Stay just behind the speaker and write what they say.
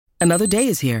Another day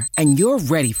is here, and you're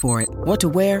ready for it. What to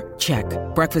wear? Check.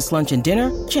 Breakfast, lunch, and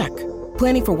dinner? Check.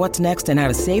 Planning for what's next and how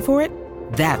to save for it?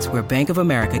 That's where Bank of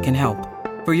America can help.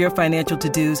 For your financial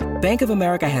to-dos, Bank of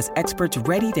America has experts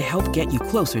ready to help get you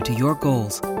closer to your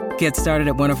goals. Get started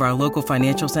at one of our local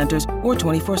financial centers or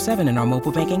 24/7 in our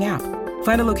mobile banking app.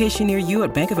 Find a location near you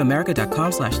at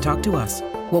bankofamerica.com/talktous.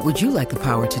 What would you like the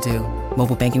power to do?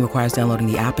 Mobile banking requires downloading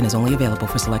the app and is only available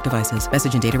for select devices.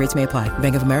 Message and data rates may apply.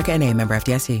 Bank of America N.A., member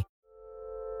FDIC.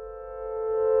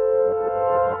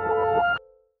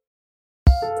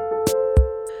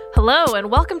 Hello, and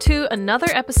welcome to another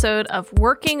episode of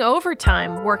Working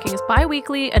Overtime, Working's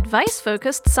bi-weekly,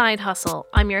 advice-focused side hustle.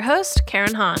 I'm your host,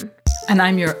 Karen Hahn. And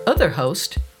I'm your other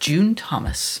host, June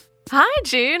Thomas. Hi,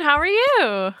 June. How are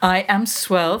you? I am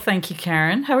swell. Thank you,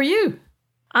 Karen. How are you?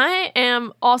 I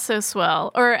am also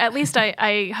swell, or at least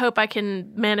I hope I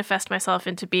can manifest myself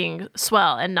into being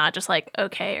swell and not just like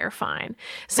okay or fine.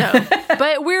 So,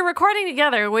 but we're recording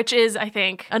together, which is, I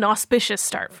think, an auspicious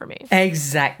start for me.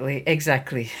 Exactly.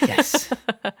 Yes.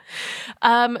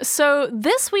 So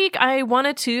this week I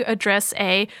wanted to address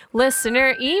a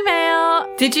listener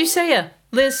email. Did you say a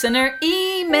listener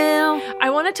email? I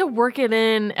wanted to work it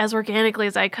in as organically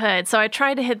as I could, so I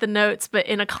tried to hit the notes, but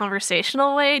in a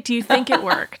conversational way. Do you think it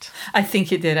worked? I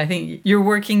think it did. I think your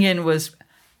working in was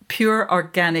pure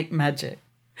organic magic.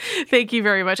 Thank you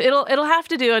very much. It'll have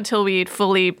to do until we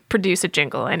fully produce a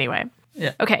jingle anyway.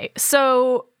 Yeah. Okay,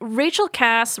 so Rachel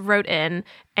Cass wrote in,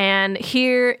 and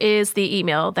here is the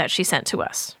email that she sent to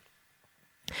us.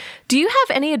 Do you have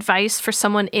any advice for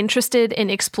someone interested in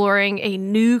exploring a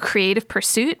new creative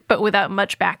pursuit, but without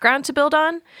much background to build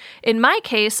on? In my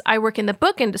case, I work in the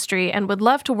book industry and would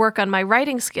love to work on my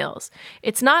writing skills.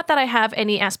 It's not that I have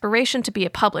any aspiration to be a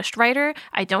published writer.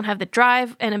 I don't have the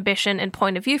drive and ambition and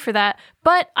point of view for that,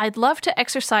 but I'd love to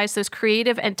exercise those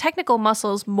creative and technical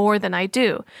muscles more than I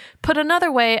do. Put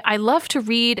another way, I love to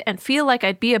read and feel like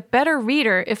I'd be a better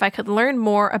reader if I could learn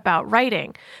more about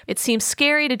writing. It seems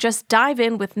scary to just dive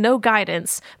in with no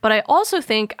guidance, but I also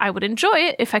think I would enjoy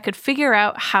it if I could figure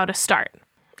out how to start.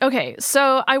 Okay,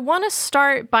 so I want to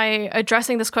start by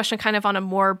addressing this question kind of on a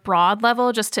more broad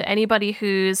level, just to anybody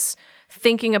who's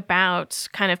thinking about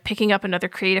kind of picking up another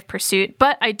creative pursuit.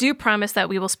 But I do promise that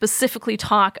we will specifically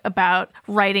talk about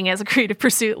writing as a creative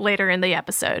pursuit later in the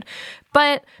episode.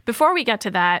 But before we get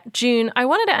to that, June, I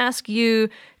wanted to ask you,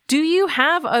 do you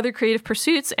have other creative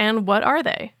pursuits and what are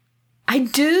they? I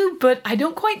do, but I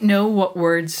don't quite know what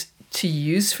words to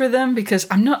use for them because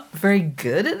I'm not very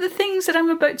good at the things that I'm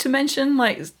about to mention.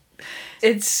 Like,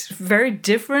 it's very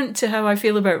different to how I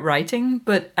feel about writing,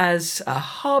 but as a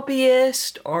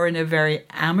hobbyist or in a very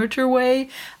amateur way,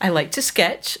 I like to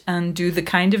sketch and do the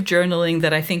kind of journaling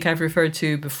that I think I've referred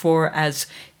to before as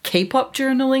K-pop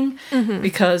journaling,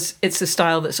 because it's a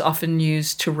style that's often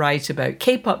used to write about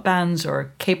K-pop bands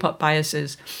or K-pop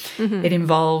biases. It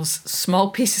involves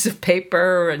small pieces of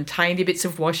paper and tiny bits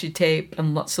of washi tape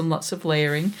and lots of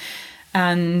layering.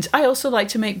 And I also like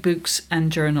to make books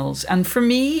and journals. And for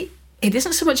me, it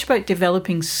isn't so much about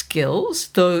developing skills,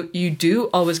 though you do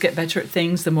always get better at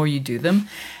things the more you do them,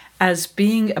 as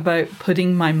being about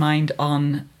putting my mind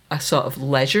on a sort of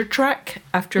leisure track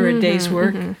after a day's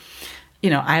work. You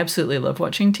know, I absolutely love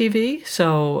watching TV,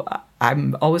 so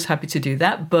I'm always happy to do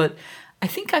that. But I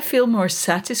think I feel more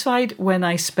satisfied when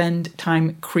I spend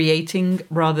time creating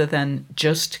rather than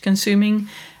just consuming.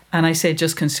 And I say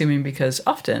just consuming because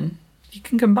often you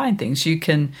can combine things. You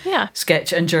can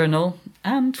sketch and journal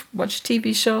and watch a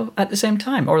TV show at the same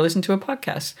time or listen to a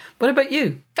podcast. What about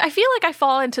you? I feel like I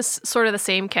fall into sort of the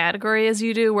same category as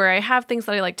you do, where I have things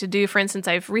that I like to do. For instance,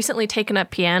 I've recently taken up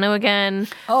piano again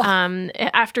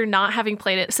after not having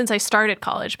played it since I started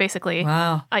college, basically.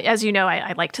 Wow. As you know,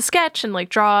 I like to sketch and like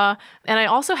draw. And I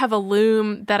also have a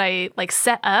loom that I like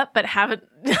set up but haven't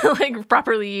like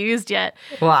properly used yet.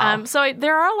 Wow. So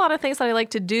there are a lot of things that I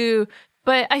like to do.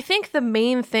 But I think the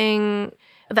main thing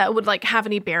that would like have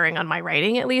any bearing on my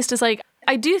writing, at least, is like,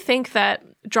 I do think that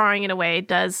drawing in a way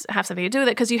does have something to do with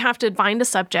it because you have to find a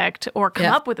subject or come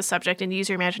up with a subject and use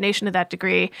your imagination to that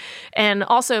degree. And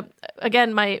also,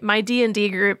 again, my D&D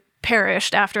group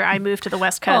perished after I moved to the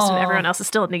West Coast and everyone else is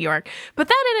still in New York. But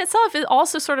that in itself, it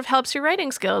also sort of helps your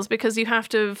writing skills because you have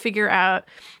to figure out,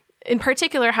 in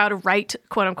particular, how to write,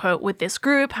 quote unquote, with this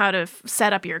group, how to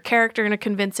set up your character in a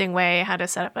convincing way, how to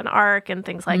set up an arc and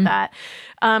things like that.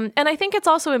 And I think it's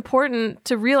also important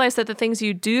to realize that the things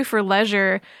you do for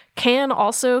leisure can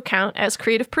also count as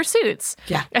creative pursuits.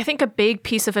 Yeah. I think a big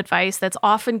piece of advice that's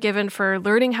often given for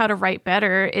learning how to write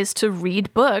better is to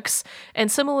read books.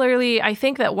 And similarly, I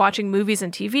think that watching movies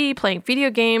and TV, playing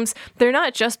video games, they're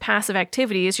not just passive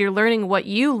activities. You're learning what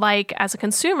you like as a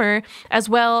consumer, as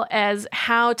well as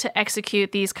how to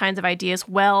execute these kinds of ideas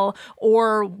well,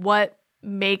 or what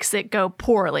makes it go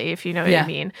poorly, if you know what I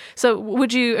mean. So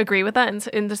would you agree with that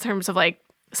in terms of like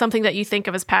something that you think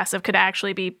of as passive could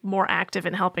actually be more active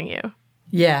in helping you?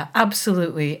 Yeah,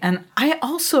 absolutely. And I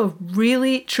also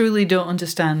really, truly don't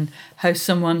understand how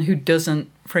someone who doesn't,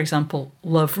 for example,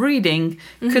 love reading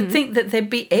could think that they'd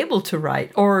be able to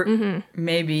write. Or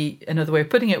maybe another way of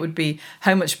putting it would be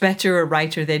how much better a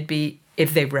writer they'd be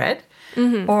if they read.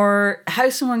 Or how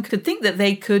someone could think that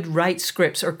they could write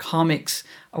scripts or comics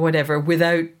or whatever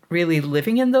without really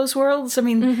living in those worlds. I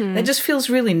mean, that just feels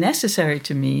really necessary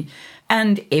to me.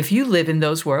 And if you live in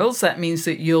those worlds, that means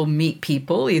that you'll meet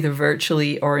people, either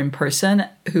virtually or in person,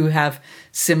 who have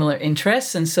similar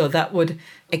interests. And so that would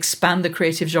expand the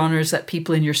creative genres that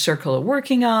people in your circle are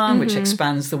working on, which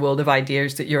expands the world of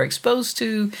ideas that you're exposed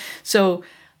to. So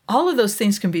all of those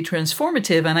things can be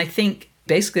transformative. And I think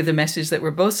basically the message that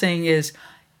we're both saying is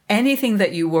anything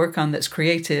that you work on that's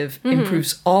creative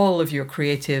improves all of your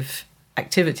creative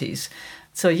activities.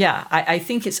 So yeah, I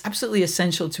think it's absolutely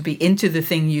essential to be into the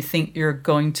thing you think you're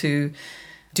going to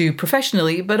do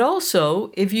professionally, but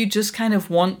also if you just kind of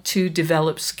want to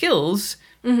develop skills,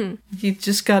 you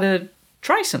just got to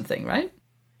try something, right?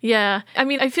 Yeah. I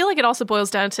mean, I feel like it also boils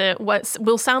down to what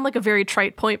will sound like a very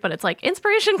trite point, but it's like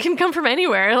inspiration can come from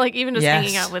anywhere. Like even just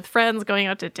hanging out with friends, going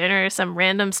out to dinner, some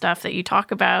random stuff that you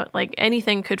talk about, like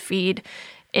anything could feed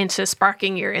into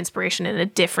sparking your inspiration in a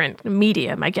different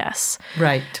medium, I guess.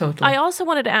 Right, totally. I also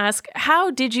wanted to ask, how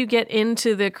did you get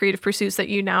into the creative pursuits that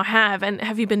you now have, and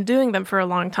have you been doing them for a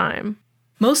long time?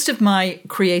 Most of my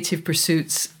creative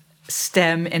pursuits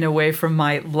stem in a way from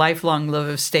my lifelong love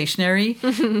of stationery.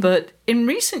 But in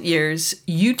recent years,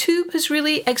 YouTube has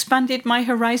really expanded my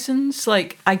horizons.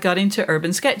 Like I got into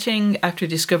urban sketching after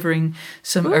discovering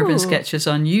some urban sketches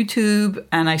on YouTube,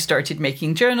 and I started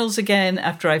making journals again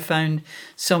after I found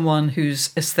someone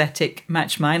whose aesthetic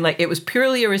matched mine. Like it was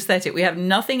purely her aesthetic. We have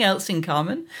nothing else in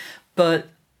common, but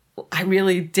I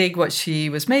really dig what she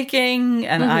was making,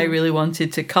 and I really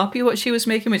wanted to copy what she was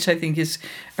making, which I think is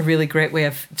a really great way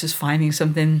of just finding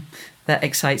something that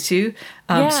excites you.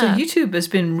 So YouTube has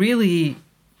been really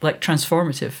like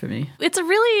transformative for me. It's a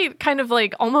really kind of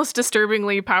like almost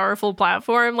disturbingly powerful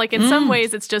platform. Like in some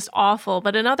ways it's just awful,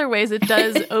 but in other ways it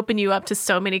does open you up to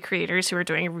so many creators who are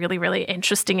doing really, really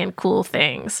interesting and cool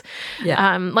things.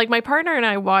 Yeah. Like my partner and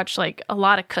I watch like a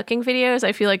lot of cooking videos.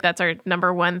 I feel like that's our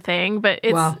number one thing, but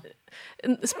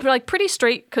it's like pretty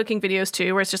straight cooking videos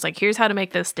too, where it's just like, here's how to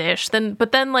make this dish.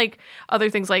 But then like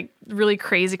other things like really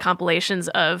crazy compilations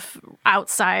of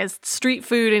outsized street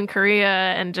food in Korea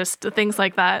and just things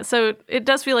like that. So it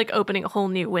does feel like opening a whole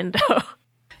new window.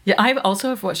 Yeah, I also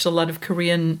have watched a lot of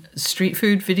Korean street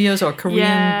food videos or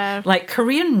Korean, like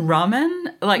Korean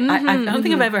ramen. Like I don't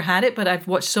think I've ever had it, but I've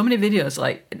watched so many videos.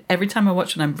 Like every time I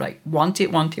watch one, I'm like, want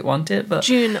it. But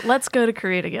June, let's go to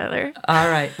Korea together. All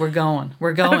right, we're going.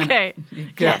 Okay.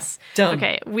 Yes. Done.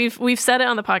 Okay. We've said it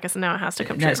on the podcast, and now it has to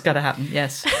come true. No, it's got to happen.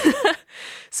 Yes.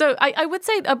 So I would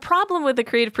say a problem with the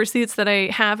creative pursuits that I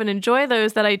have and enjoy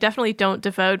those that I definitely don't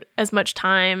devote as much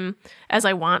time as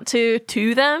I want to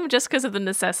them just because of the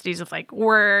necessities of like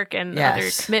work and other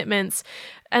commitments.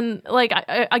 And like,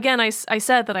 I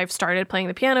said that I've started playing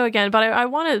the piano again, but I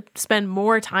want to spend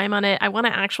more time on it. I want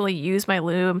to actually use my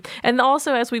loom. And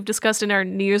also, as we've discussed in our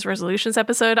New Year's resolutions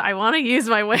episode, I want to use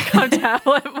my Wacom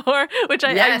tablet more, which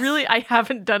I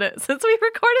haven't done it since we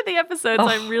recorded the episode, so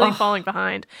I'm really falling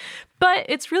behind. But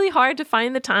it's really hard to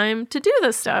find the time to do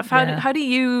this stuff. How do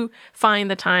you find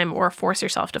the time or force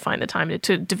yourself to find the time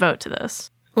to devote to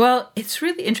this? Well, it's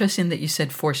really interesting that you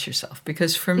said force yourself,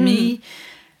 because for me,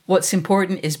 what's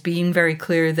important is being very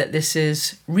clear that this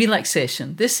is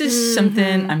relaxation. This is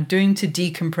something I'm doing to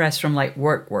decompress from like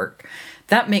work.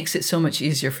 That makes it so much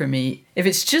easier for me. If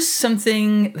it's just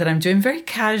something that I'm doing very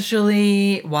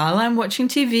casually while I'm watching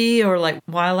TV or like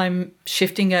while I'm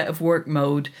shifting out of work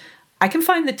mode, I can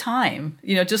find the time,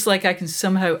 just like I can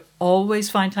somehow always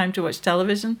find time to watch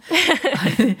television.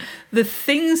 The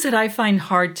things that I find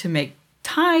hard to make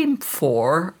time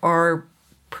for are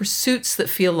pursuits that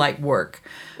feel like work,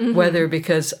 whether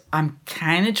because I'm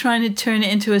kind of trying to turn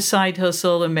it into a side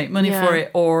hustle and make money for it,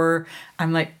 or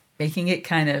I'm like making it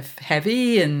kind of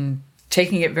heavy and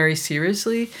taking it very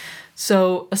seriously.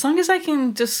 So as long as I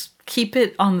can just keep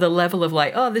it on the level of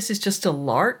like, oh, this is just a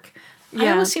lark, I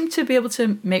Yeah. always seem to be able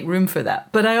to make room for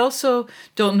that. But I also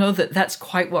don't know that that's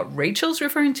quite what Rachel's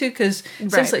referring to, because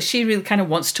it sounds like she really kind of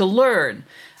wants to learn.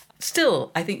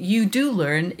 Still, I think you do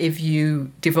learn if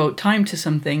you devote time to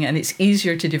something, and it's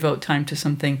easier to devote time to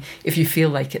something if you feel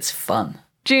like it's fun.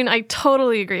 June, I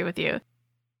totally agree with you.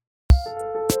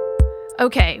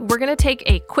 Okay, we're going to take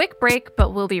a quick break,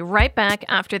 but we'll be right back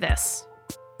after this.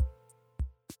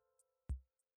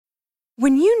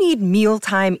 When you need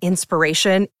mealtime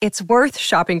inspiration, it's worth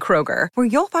shopping Kroger, where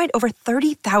you'll find over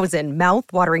 30,000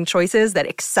 mouth-watering choices that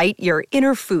excite your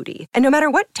inner foodie. And no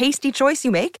matter what tasty choice you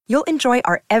make, you'll enjoy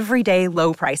our everyday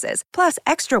low prices, plus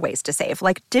extra ways to save,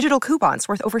 like digital coupons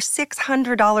worth over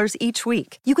 $600 each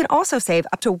week. You can also save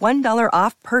up to $1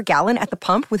 off per gallon at the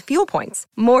pump with fuel points.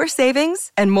 More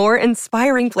savings and more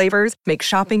inspiring flavors make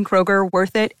shopping Kroger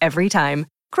worth it every time.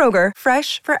 Kroger,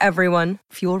 fresh for everyone.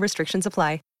 Fuel restrictions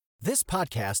apply. This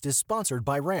podcast is sponsored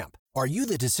by Ramp. Are you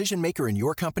the decision maker in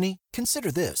your company?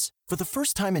 Consider this. For the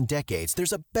first time in decades,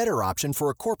 there's a better option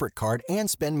for a corporate card and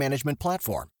spend management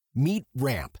platform. Meet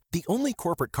Ramp, the only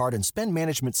corporate card and spend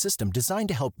management system designed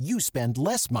to help you spend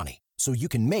less money so you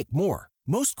can make more.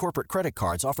 Most corporate credit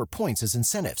cards offer points as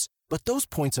incentives, but those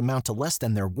points amount to less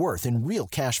than their worth in real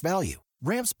cash value.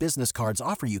 Ramp's business cards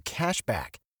offer you cash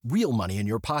back, real money in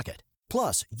your pocket.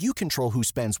 Plus, you control who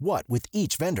spends what with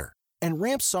each vendor. And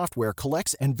Ramp software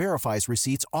collects and verifies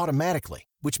receipts automatically,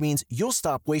 which means you'll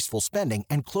stop wasteful spending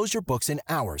and close your books in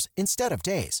hours instead of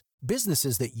days.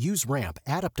 Businesses that use Ramp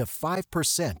add up to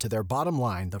 5% to their bottom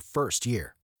line the first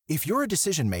year. If you're a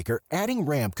decision maker, adding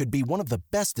Ramp could be one of the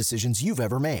best decisions you've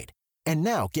ever made. And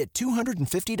now get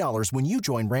 $250 when you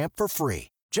join Ramp for free.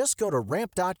 Just go to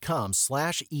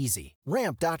ramp.com/easy.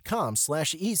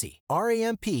 Ramp.com/easy.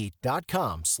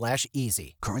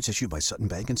 RAMP.com/easy. Cards issued by Sutton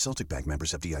Bank and Celtic Bank,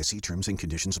 members FDIC. Terms and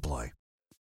conditions apply.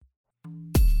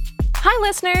 Hi,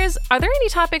 listeners. Are there any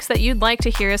topics that you'd like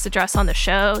to hear us address on the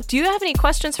show? Do you have any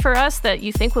questions for us that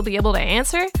you think we'll be able to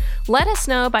answer? Let us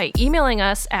know by emailing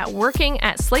us at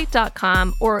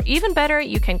working@slate.com, or even better,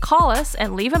 you can call us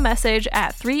and leave a message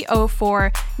at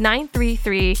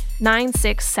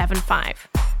 304-933-9675.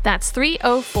 That's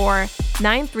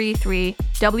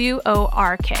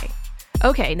 304-933-WORK.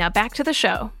 Okay, now back to the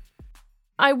show.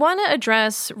 I want to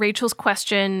address Rachel's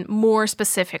question more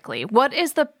specifically. What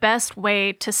is the best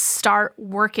way to start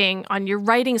working on your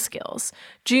writing skills?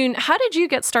 June, how did you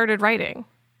get started writing?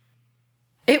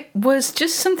 It was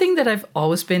just something that I've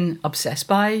always been obsessed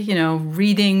by,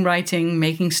 reading, writing,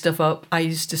 making stuff up. I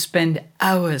used to spend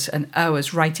hours and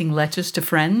hours writing letters to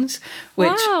friends,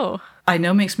 which I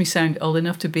know makes me sound old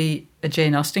enough to be a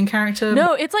Jane Austen character.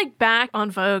 No, it's like back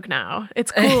on Vogue now.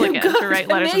 It's cool again to write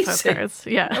letters and postcards.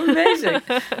 Yeah. Amazing.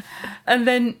 And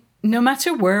then no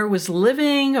matter where I was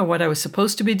living or what I was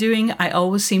supposed to be doing, I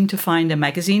always seemed to find a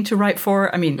magazine to write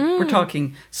for. I mean, we're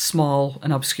talking small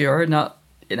and obscure, not,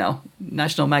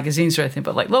 national magazines or anything,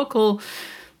 but like local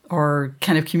or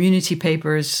kind of community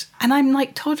papers. And I'm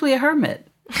like totally a hermit.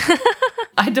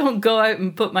 I don't go out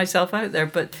and put myself out there,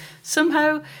 but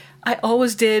somehow I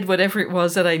always did whatever it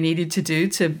was that I needed to do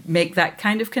to make that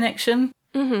kind of connection.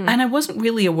 Mm-hmm. And I wasn't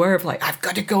really aware of I've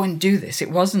got to go and do this.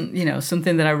 It wasn't,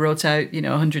 something that I wrote out,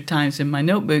 100 times in my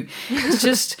notebook. It's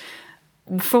just,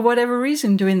 for whatever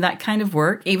reason, doing that kind of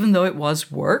work, even though it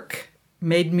was work,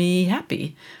 made me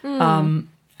happy.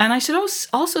 And I should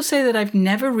also say that I've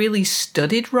never really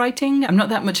studied writing. I'm not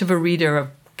that much of a reader of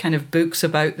kind of books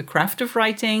about the craft of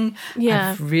writing.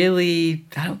 Yeah. I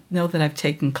don't know that I've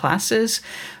taken classes.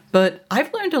 But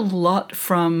I've learned a lot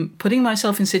from putting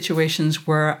myself in situations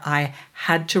where I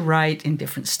had to write in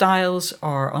different styles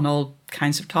or on all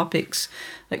kinds of topics.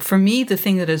 Like for me, the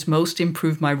thing that has most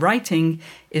improved my writing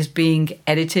is being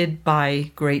edited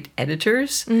by great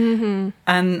editors. Mm-hmm.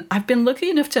 And I've been lucky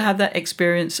enough to have that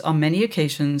experience on many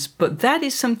occasions. But that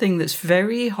is something that's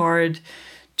very hard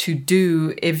to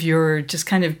do if you're just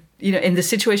kind of, in the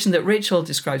situation that Rachel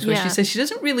describes, where she says she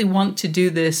doesn't really want to do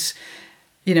this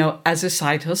as a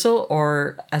side hustle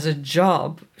or as a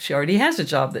job. She already has a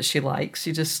job that she likes.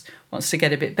 She just wants to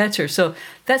get a bit better. So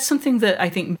that's something that I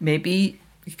think maybe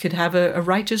you could have a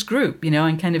writer's group,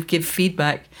 and kind of give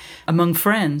feedback among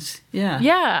friends. Yeah.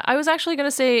 Yeah, I was actually going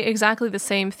to say exactly the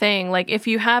same thing. Like if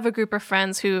you have a group of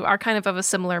friends who are kind of a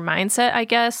similar mindset, I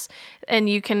guess, and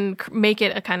you can make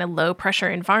it a kind of low pressure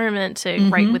environment to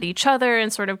write with each other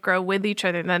and sort of grow with each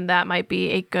other, then that might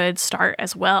be a good start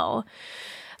as well.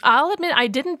 I'll admit I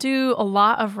didn't do a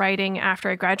lot of writing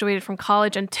after I graduated from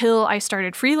college until I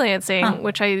started freelancing,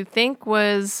 which I think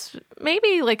was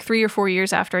maybe 3 or 4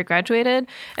 years after I graduated.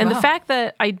 And the fact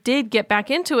that I did get back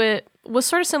into it was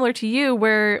sort of similar to you,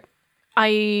 where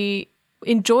I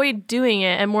enjoyed doing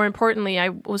it. And more importantly, I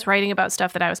was writing about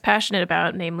stuff that I was passionate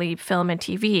about, namely film and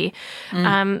TV.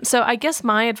 So I guess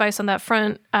my advice on that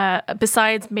front,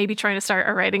 besides maybe trying to start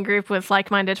a writing group with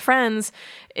like-minded friends,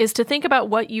 is to think about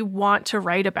what you want to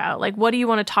write about. Like, what do you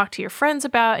want to talk to your friends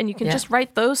about? And you can just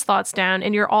write those thoughts down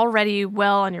and you're already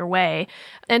well on your way.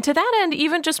 And to that end,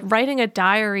 even just writing a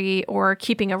diary or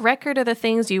keeping a record of the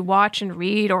things you watch and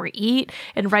read or eat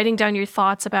and writing down your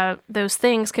thoughts about those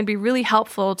things can be really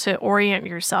helpful to orient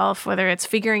yourself, whether it's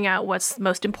figuring out what's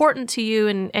most important to you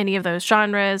in any of those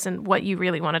genres and what you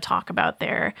really want to talk about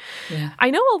there. Yeah. I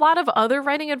know a lot of other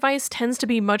writing advice tends to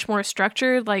be much more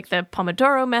structured, like the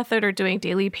Pomodoro method or doing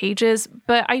daily pages,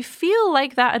 but I feel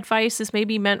like that advice is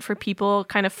maybe meant for people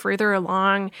kind of further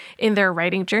along in their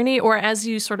writing journey, or as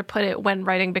you sort of put it, when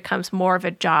writing becomes more of a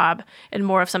job and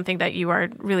more of something that you are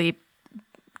really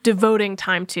devoting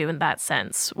time to in that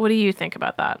sense. What do you think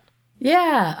about that?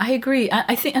 Yeah, I agree.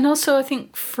 I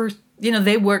think for,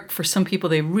 they work for some people,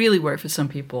 they really work for some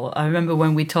people. I remember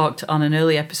when we talked on an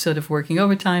early episode of Working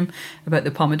Overtime about the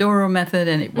Pomodoro method,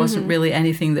 and it wasn't really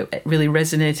anything that really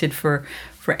resonated for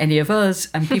any of us.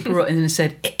 And people wrote in and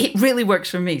said, it really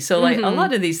works for me. So like a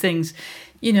lot of these things,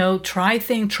 try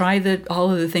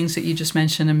all of the things that you just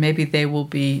mentioned, and maybe they will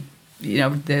be, they'll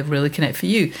really connect for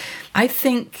you. I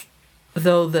think,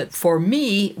 though, that for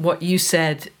me, what you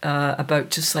said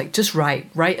about just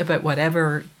write about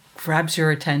whatever grabs your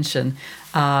attention,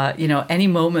 any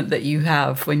moment that you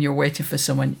have when you're waiting for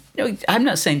someone. I'm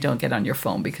not saying don't get on your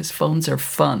phone, because phones are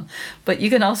fun, but you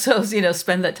can also,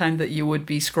 spend that time that you would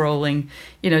be scrolling,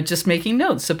 just making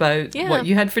notes about what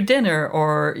you had for dinner,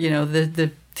 or,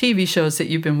 the TV shows that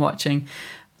you've been watching.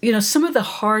 Some of the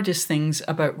hardest things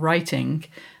about writing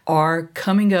are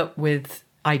coming up with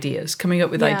ideas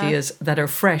that are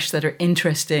fresh, that are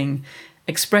interesting,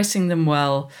 expressing them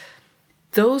well.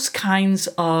 Those kinds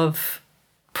of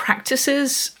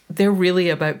practices, they're really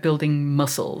about building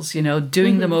muscles,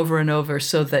 doing them over and over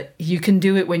so that you can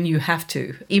do it when you have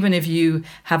to. Even if you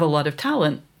have a lot of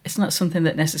talent, it's not something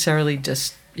that necessarily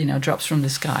just, drops from the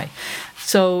sky.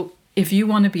 So if you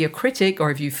want to be a critic, or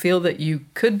if you feel that you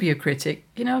could be a critic,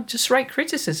 just write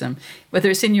criticism, whether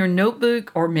it's in your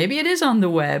notebook or maybe it is on the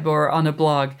web or on a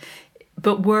blog.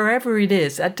 But wherever it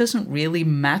is, that doesn't really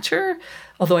matter.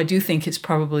 Although I do think it's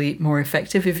probably more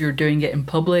effective if you're doing it in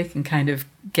public and kind of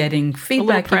getting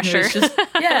feedback. A little pressure.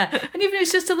 And even if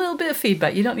it's just a little bit of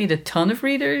feedback, you don't need a ton of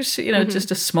readers,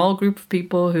 just a small group of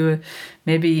people who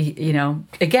maybe,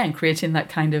 again, creating that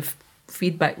kind of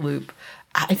feedback loop.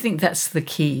 I think that's the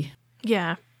key.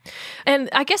 Yeah. And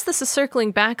I guess this is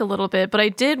circling back a little bit, but I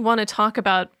did want to talk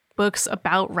about books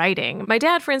about writing. My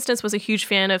dad, for instance, was a huge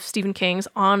fan of Stephen King's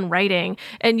On Writing,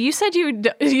 and you said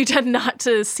you tend not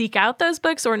to seek out those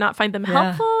books or not find them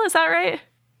helpful. Is that right?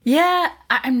 Yeah,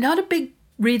 I'm not a big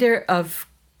reader of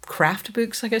craft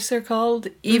books, I guess they're called,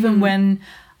 even when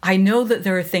I know that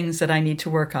there are things that I need to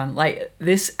work on. Like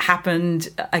this happened,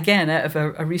 again, out of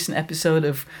a recent episode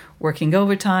of Working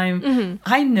Overtime.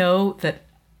 I know that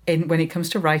when it comes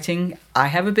to writing, I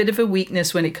have a bit of a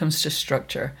weakness when it comes to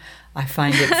structure. I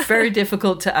find it very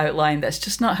difficult to outline. That's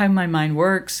just not how my mind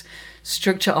works.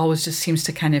 Structure always just seems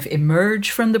to kind of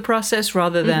emerge from the process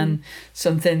rather than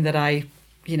something that I,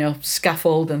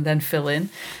 scaffold and then fill in.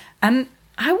 And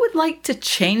I would like to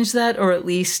change that, or at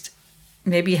least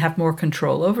maybe have more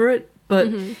control over it. But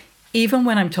even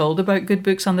when I'm told about good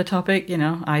books on the topic,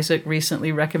 Isaac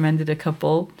recently recommended a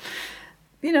couple.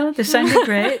 They sounded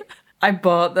great. I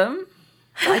bought them.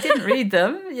 I didn't read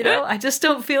them, I just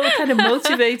don't feel kind of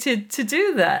motivated to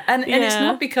do that. And it's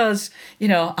not because,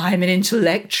 I'm an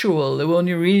intellectual who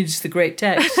only reads the great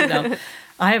text,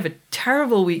 I have a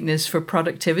terrible weakness for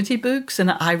productivity books, and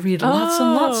I read lots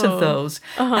and lots of those.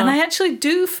 And I actually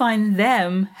do find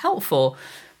them helpful,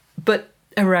 but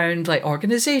around like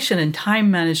organization and time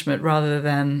management rather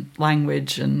than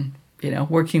language and,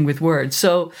 working with words.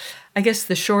 So I guess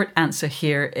the short answer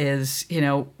here is,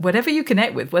 whatever you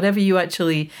connect with, whatever you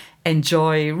actually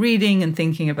enjoy reading and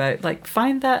thinking about, like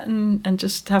find that and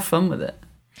just have fun with it.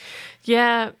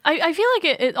 Yeah, I feel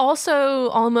like it also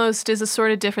almost is a sort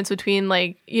of difference between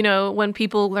like, when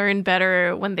people learn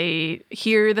better when they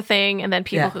hear the thing and then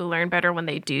people who learn better when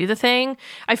they do the thing.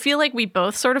 I feel like we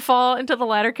both sort of fall into the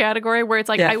latter category where it's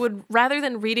like, I would, rather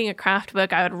than reading a craft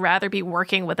book, I would rather be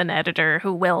working with an editor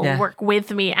who will work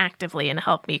with me actively and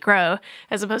help me grow,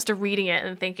 as opposed to reading it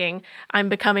and thinking I'm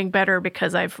becoming better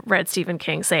because I've read Stephen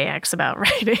King say X about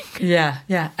writing. Yeah.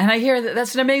 And I hear that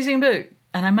that's an amazing book,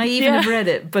 and I might even have read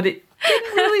it, but it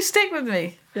didn't really stick with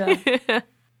me. Yeah.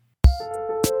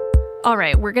 All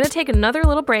right, we're going to take another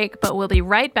little break, but we'll be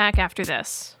right back after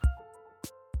this.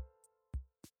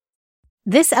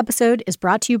 This episode is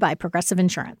brought to you by Progressive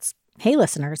Insurance. Hey,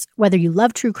 listeners, whether you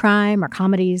love true crime or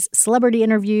comedies, celebrity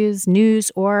interviews,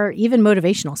 news, or even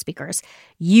motivational speakers,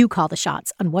 you call the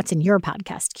shots on what's in your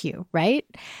podcast queue, right?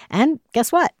 And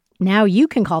guess what? Now you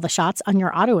can call the shots on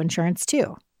your auto insurance,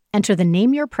 too. Enter the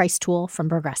Name Your Price tool from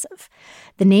Progressive.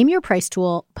 The Name Your Price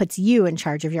tool puts you in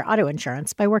charge of your auto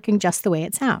insurance by working just the way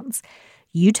it sounds.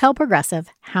 You tell Progressive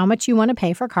how much you want to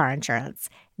pay for car insurance.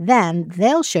 Then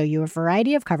they'll show you a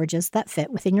variety of coverages that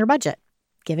fit within your budget,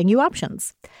 giving you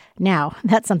options. Now,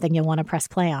 that's something you'll want to press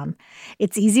play on.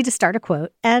 It's easy to start a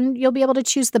quote, and you'll be able to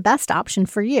choose the best option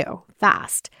for you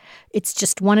fast. It's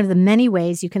just one of the many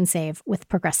ways you can save with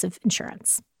Progressive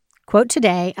Insurance. Quote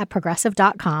today at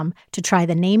Progressive.com to try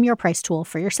the Name Your Price tool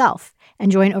for yourself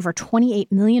and join over 28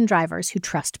 million drivers who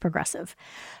trust Progressive.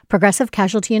 Progressive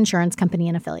Casualty Insurance Company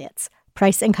and Affiliates.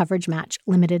 Price and coverage match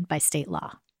limited by state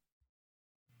law.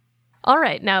 All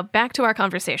right, now back to our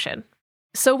conversation.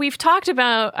 So we've talked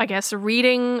about, I guess,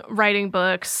 reading, writing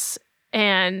books,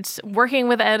 and working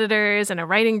with editors and a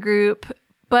writing group.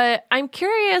 But I'm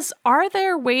curious, are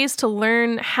there ways to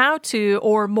learn how to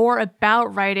or more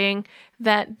about writing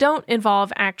that don't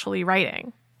involve actually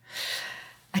writing?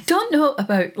 I don't know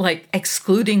about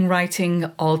excluding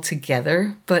writing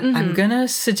altogether, but I'm going to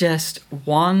suggest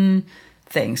one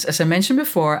thing. As I mentioned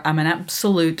before, I'm an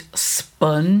absolute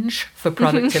sponge for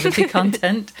productivity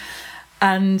content.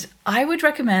 And I would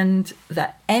recommend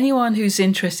that anyone who's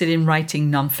interested in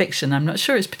writing nonfiction, I'm not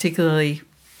sure it's particularly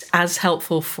as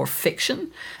helpful for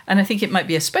fiction. And I think it might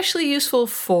be especially useful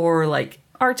for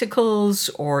articles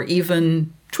or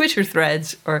even Twitter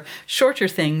threads or shorter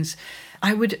things.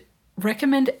 I would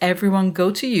recommend everyone go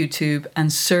to YouTube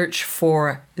and search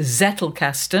for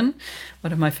Zettelkasten,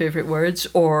 one of my favorite words,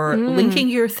 or linking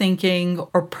your thinking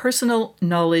or personal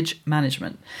knowledge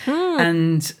management.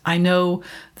 And I know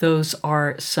those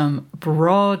are some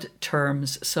broad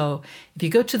terms. So if you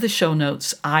go to the show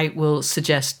notes, I will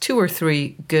suggest 2 or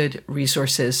 3 good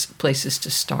resources, places to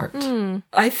start.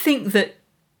 I think that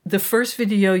the first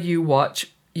video you watch,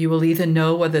 you will either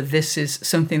know whether this is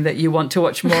something that you want to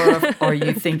watch more of or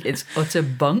you think it's utter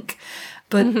bunk.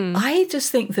 But I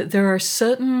just think that there are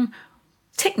certain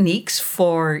techniques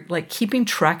for keeping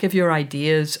track of your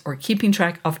ideas or keeping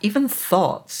track of even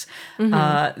thoughts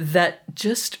that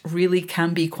just really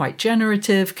can be quite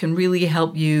generative, can really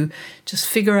help you just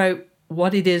figure out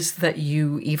what it is that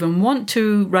you even want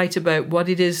to write about, what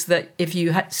it is that if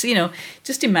you had,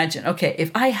 just imagine, okay, if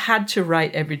I had to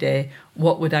write every day,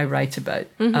 what would I write about?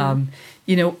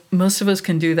 Most of us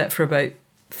can do that for about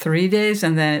 3 days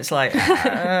and then it's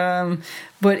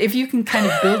but if you can kind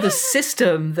of build a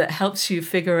system that helps you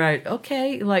figure out,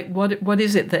 okay, what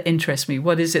is it that interests me?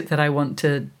 What is it that I want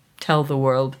to tell the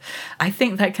world? I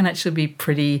think that can actually be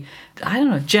pretty,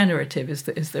 generative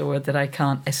is the word that I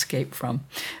can't escape from.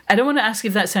 I don't want to ask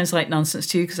if that sounds like nonsense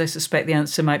to you, because I suspect the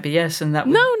answer might be yes, and that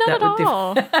would, no, not at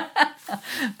all.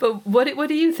 But what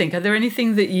do you think? Are there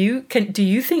anything that do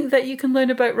you think that you can learn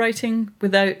about writing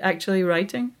without actually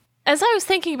writing? As I was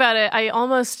thinking about it, I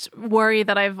almost worry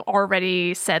that I've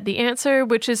already said the answer,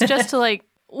 which is just to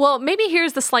maybe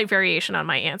here's the slight variation on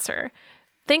my answer.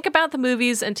 Think about the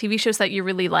movies and TV shows that you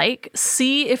really like.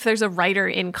 See if there's a writer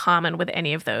in common with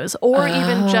any of those. Or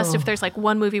even just if there's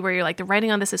one movie where you're the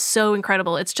writing on this is so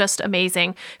incredible, it's just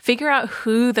amazing. Figure out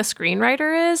who the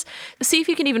screenwriter is. See if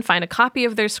you can even find a copy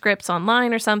of their scripts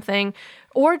online or something.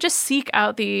 Or just seek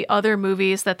out the other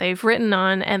movies that they've written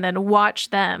on and then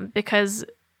watch them, because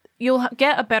you'll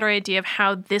get a better idea of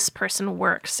how this person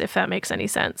works, if that makes any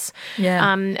sense.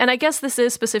 Yeah. And I guess this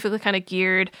is specifically kind of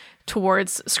geared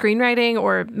towards screenwriting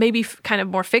or maybe kind of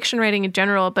more fiction writing in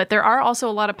general. But there are also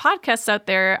a lot of podcasts out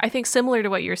there, I think similar to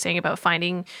what you're saying about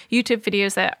finding YouTube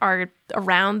videos that are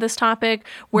around this topic,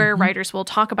 where writers will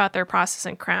talk about their process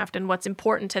and craft and what's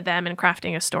important to them in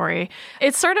crafting a story.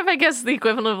 It's sort of, I guess, the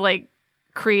equivalent of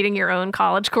creating your own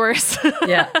college course.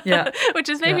 Yeah. Which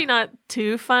is maybe not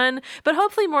too fun, but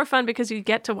hopefully more fun because you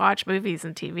get to watch movies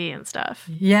and TV and stuff.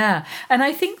 Yeah. And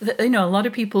I think that, a lot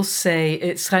of people say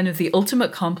it's kind of the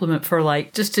ultimate compliment for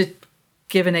just to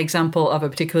give an example of a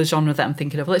particular genre that I'm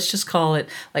thinking of, let's just call it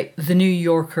the New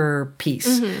Yorker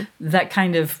piece. That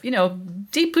kind of,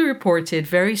 deeply reported,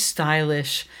 very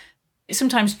stylish,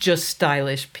 sometimes just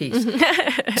stylish piece.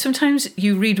 Sometimes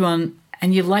you read one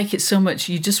and you like it so much,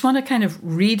 you just want to kind of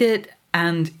read it.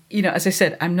 And, as I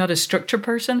said, I'm not a structure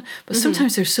person, but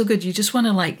sometimes they're so good, you just want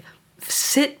to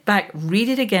sit back, read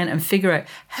it again and figure out,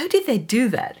 how did they do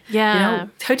that? Yeah.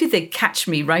 How did they catch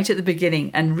me right at the beginning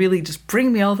and really just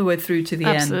bring me all the way through to the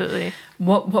end? Absolutely.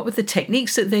 What were the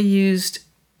techniques that they used?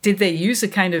 Did they use a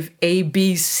kind of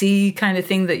ABC kind of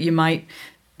thing that you might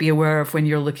be aware of when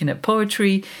you're looking at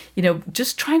poetry.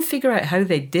 Just try and figure out how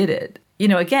they did it.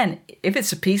 Again, if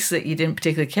it's a piece that you didn't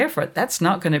particularly care for, that's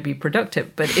not going to be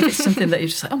productive. But if it's something that you're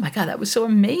just like, oh my God, that was so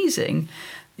amazing.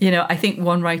 I think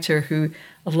one writer who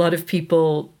a lot of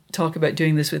people talk about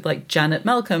doing this with, like Janet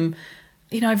Malcolm,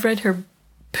 I've read her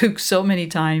book so many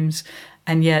times,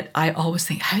 and yet I always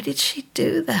think, how did she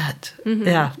do that? Mm-hmm.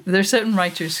 Yeah, there are certain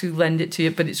writers who lend it to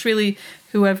you, but it's really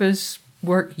whoever's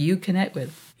work you connect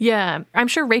with. Yeah, I'm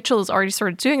sure Rachel is already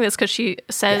sort of doing this because she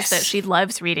says that she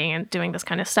loves reading and doing this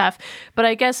kind of stuff. But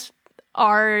I guess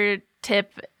our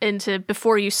tip into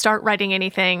before you start writing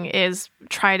anything is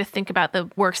try to think about the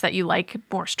works that you like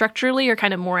more structurally or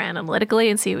kind of more analytically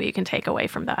and see what you can take away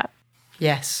from that.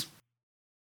 Yes.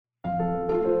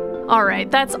 All right,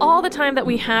 that's all the time that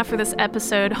we have for this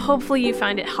episode. Hopefully you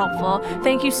find it helpful.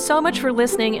 Thank you so much for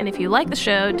listening, and if you like the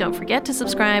show, don't forget to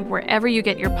subscribe wherever you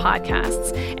get your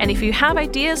podcasts. And if you have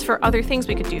ideas for other things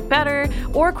we could do better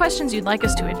or questions you'd like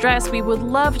us to address, we would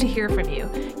love to hear from you.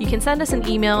 You can send us an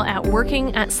email at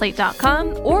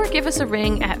working@slate.com or give us a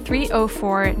ring at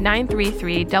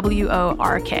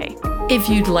 304-933-WORK. If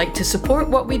you'd like to support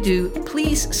what we do,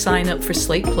 please sign up for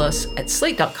Slate Plus at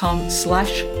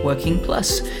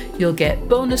slate.com/workingplus. You'll get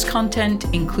bonus content,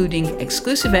 including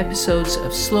exclusive episodes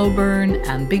of Slow Burn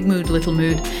and Big Mood, Little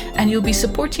Mood, and you'll be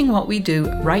supporting what we do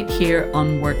right here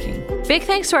on Working. Big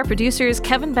thanks to our producers,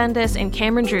 Kevin Bendis and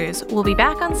Cameron Drews. We'll be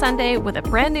back on Sunday with a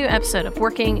brand new episode of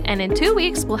Working, and in 2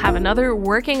 weeks, we'll have another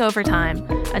Working Overtime.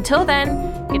 Until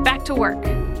then, get back to work.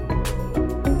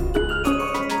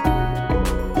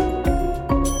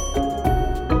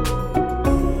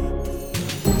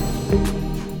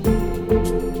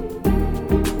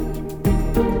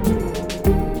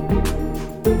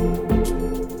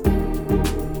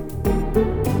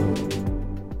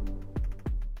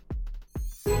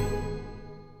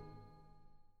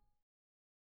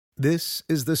 This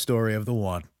is the story of the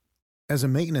one. As a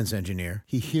maintenance engineer,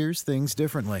 he hears things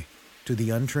differently. To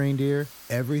the untrained ear,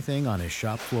 everything on his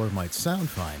shop floor might sound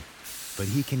fine, but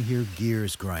he can hear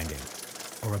gears grinding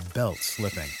or a belt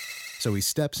slipping. So he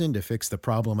steps in to fix the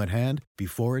problem at hand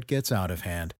before it gets out of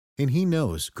hand. And he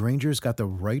knows Grainger's got the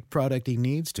right product he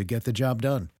needs to get the job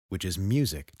done, which is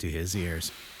music to his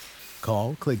ears.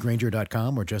 Call, click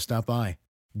Grainger.com, or just stop by.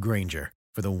 Grainger,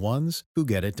 for the ones who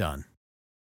get it done.